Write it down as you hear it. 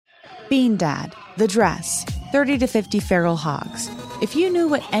Bean Dad, The Dress, 30 to 50 Feral Hogs. If you knew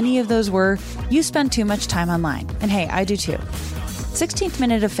what any of those were, you spend too much time online. And hey, I do too. 16th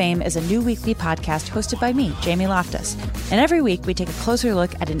Minute of Fame is a new weekly podcast hosted by me, Jamie Loftus. And every week we take a closer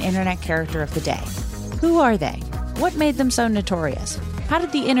look at an internet character of the day. Who are they? What made them so notorious? How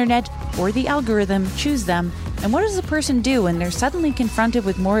did the internet or the algorithm choose them? And what does a person do when they're suddenly confronted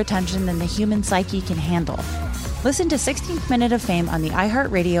with more attention than the human psyche can handle? Listen to 16th Minute of Fame on the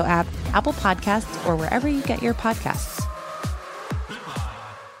iHeartRadio app, Apple Podcasts, or wherever you get your podcasts.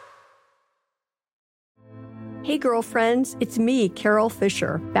 Hey girlfriends, it's me, Carol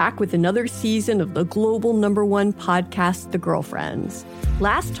Fisher, back with another season of the global #1 podcast, The Girlfriends.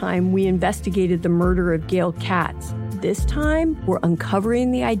 Last time, we investigated the murder of Gail Katz. This time, we're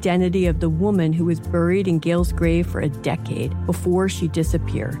uncovering the identity of the woman who was buried in Gail's grave for a decade before she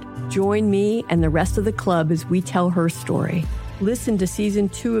disappeared. Join me and the rest of the club as we tell her story. Listen to Season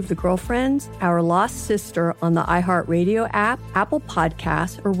 2 of The Girlfriends, Our Lost Sister on the iHeartRadio app, Apple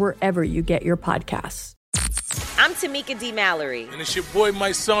Podcasts, or wherever you get your podcasts. I'm Tamika D. Mallory. And it's your boy,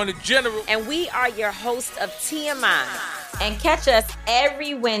 my son, the General. And we are your hosts of TMI. And catch us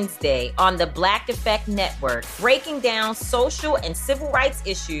every Wednesday on the Black Effect Network, breaking down social and civil rights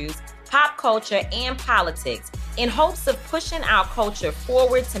issues, pop culture, and politics in hopes of pushing our culture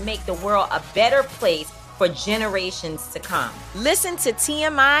forward to make the world a better place for generations to come. Listen to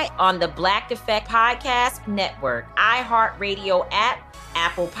TMI on the Black Effect Podcast Network, iHeartRadio app,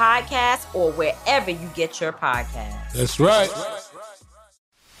 Apple Podcasts, or wherever you get your podcasts. That's right.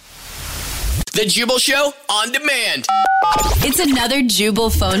 The Jubal Show on demand. It's another Jubal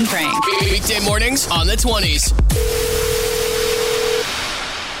phone prank. Weekday mornings on the 20s.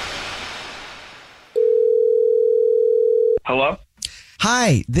 Hello?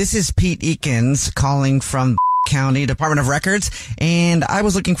 Hi, this is Pete Eakins calling from County Department of Records, and I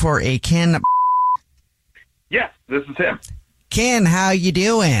was looking for a Ken. Yes, this is him. Ken, how you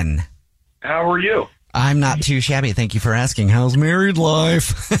doing? How are you? I'm not too shabby. Thank you for asking. How's married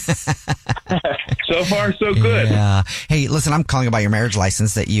life? So far, so good. Yeah. Hey, listen, I'm calling about your marriage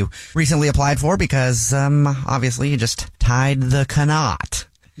license that you recently applied for because, obviously you just tied the knot.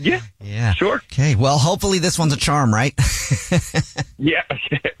 Yeah. Sure. Okay. Well, hopefully this one's a charm, right? Yeah.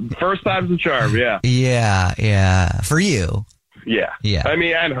 First time's a charm. Yeah. Yeah. For you. Yeah. Yeah. I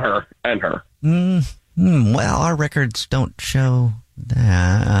mean, and her. Well, our records don't show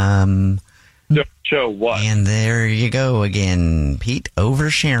that. Don't show what? And there you go again, Pete,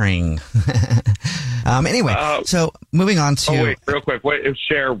 oversharing. Anyway, so moving on to... Oh, wait, real quick. Wait,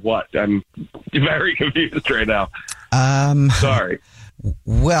 share what? I'm very confused right now. Sorry.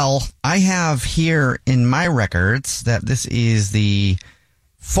 Well, I have here in my records that this is the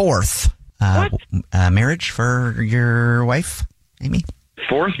fourth marriage for your wife, Amy.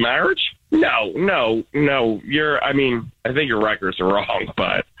 Fourth marriage? No. I think your records are wrong,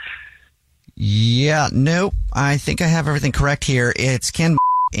 but... Yeah, nope. I think I have everything correct here. It's Ken,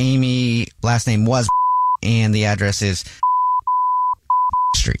 Amy, last name was, and the address is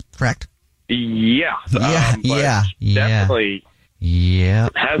Street, correct? Yeah. Yeah. Definitely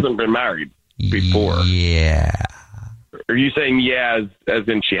hasn't been married before. Yeah. Are you saying as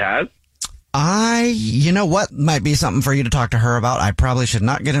in she has? You know what, might be something for you to talk to her about. I probably should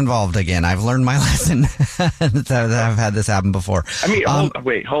not get involved again. I've learned my lesson. I've had this happen before. I mean,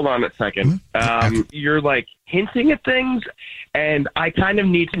 hold on a second. You're like hinting at things, and I kind of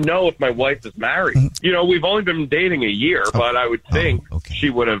need to know if my wife is married. You know, we've only been dating a year, but I would think she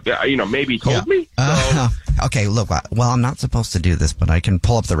would have, maybe told me. So. Okay, look, well, I'm not supposed to do this, but I can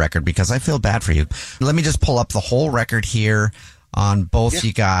pull up the record because I feel bad for you. Let me just pull up the whole record here on both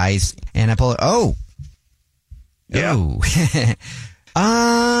you guys, and I pull it.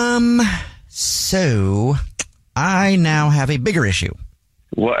 So I now have a bigger issue.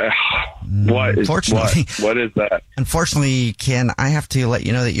 What is that? Unfortunately, Ken, I have to let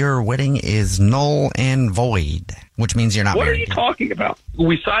you know that your wedding is null and void, which means you're not married. What are you talking about?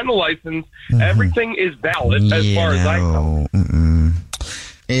 We signed the license. Everything is valid as far as I know.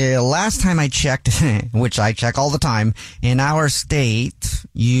 Last time I checked, which I check all the time, in our state,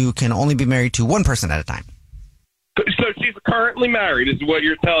 you can only be married to one person at a time. So she's currently married, is what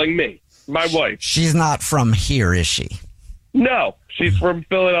you're telling me. My wife. She's not from here, is she? No, she's from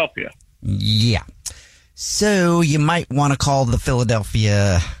Philadelphia. Yeah. So you might want to call the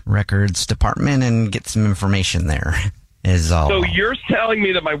Philadelphia Records Department and get some information there, is all. So you're telling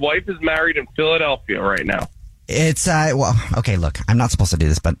me that my wife is married in Philadelphia right now? It's, okay, look, I'm not supposed to do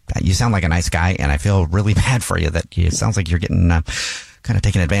this, but you sound like a nice guy, and I feel really bad for you that it sounds like you're getting kind of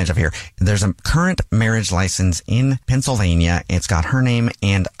taken advantage of here. There's a current marriage license in Pennsylvania. It's got her name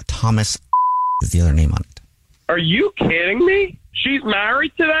and Thomas is the other name on it. Are you kidding me? She's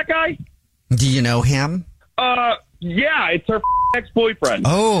married to that guy? Do you know him? Yeah, it's her ex-boyfriend.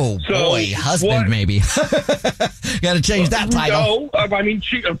 Oh, So, boy. Husband, maybe. Got to change that title. No, I mean,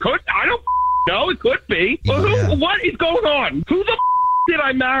 she could. I don't know. It could be. Yeah. What is going on? Who the did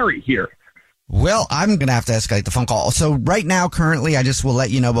I marry here? Well, I'm going to have to escalate the phone call. So right now, currently, I just will let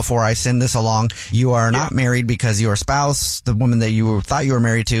you know before I send this along, you are not married because your spouse, the woman that you thought you were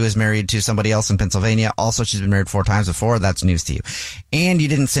married to, is married to somebody else in Pennsylvania. Also, she's been married 4 times before. That's news to you. And you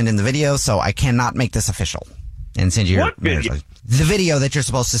didn't send in the video, so I cannot make this official and send you your marriage license. The video that you're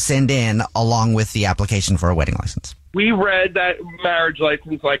supposed to send in along with the application for a wedding license. We read that marriage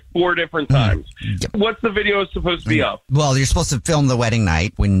license like 4 different times. Yep. What's the video supposed to be of? Well, you're supposed to film the wedding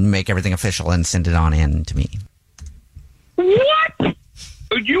night when you make everything official and send it on in to me. What?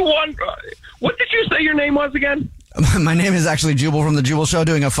 You want? What did you say your name was again? My name is actually Jubal from the Jubal Show,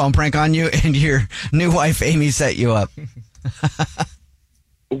 doing a phone prank on you, and your new wife Amy set you up.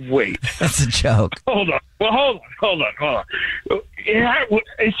 Wait. That's a joke. Hold on. Well, hold on. Yeah,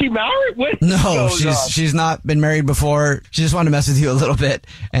 is she married? No, she's not been married before. She just wanted to mess with you a little bit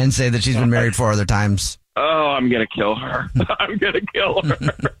and say that she's been married 4 other times. Oh, I'm going to kill her. I'm going to kill her.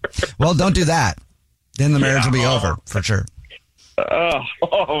 Well, don't do that. Then the marriage will be over, for sure. Oh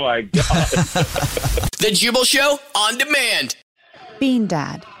my God. The Jubal Show on demand. Bean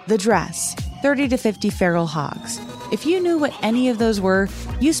Dad, The Dress, 30 to 50 Feral Hogs. If you knew what any of those were,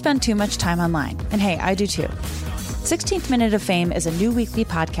 you spend too much time online. And hey, I do too. 16th Minute of Fame is a new weekly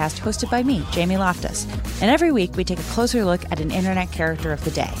podcast hosted by me, Jamie Loftus. And every week we take a closer look at an internet character of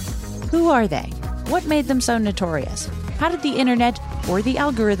the day. Who are they? What made them so notorious? How did the internet or the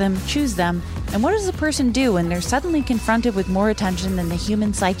algorithm choose them? And what does a person do when they're suddenly confronted with more attention than the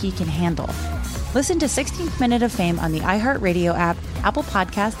human psyche can handle? Listen to 16th Minute of Fame on the iHeartRadio app, Apple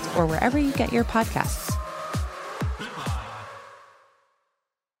Podcasts, or wherever you get your podcasts.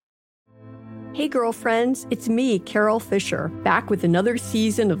 Hey girlfriends, it's me, Carol Fisher, back with another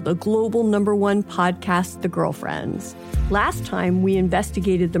season of the global #1 podcast, The Girlfriends. Last time, we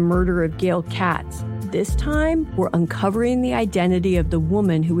investigated the murder of Gail Katz. This time, we're uncovering the identity of the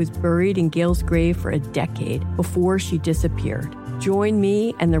woman who was buried in Gail's grave for a decade before she disappeared. Join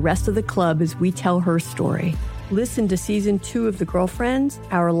me and the rest of the club as we tell her story. Listen to Season 2 of The Girlfriends,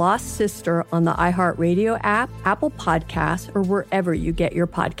 Our Lost Sister on the iHeartRadio app, Apple Podcasts, or wherever you get your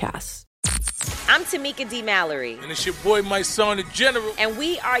podcasts. I'm Tamika D. Mallory. And it's your boy, my son, the General. And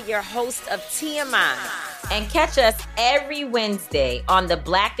we are your hosts of TMI. And catch us every Wednesday on the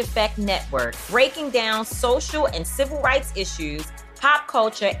Black Effect Network, breaking down social and civil rights issues, pop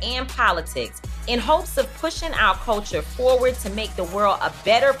culture, and politics in hopes of pushing our culture forward to make the world a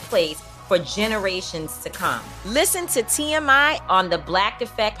better place for generations to come. Listen to TMI on the Black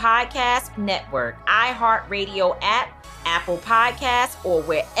Effect Podcast Network, iHeartRadio app, Apple Podcasts, or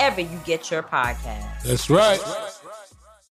wherever you get your podcasts. That's right.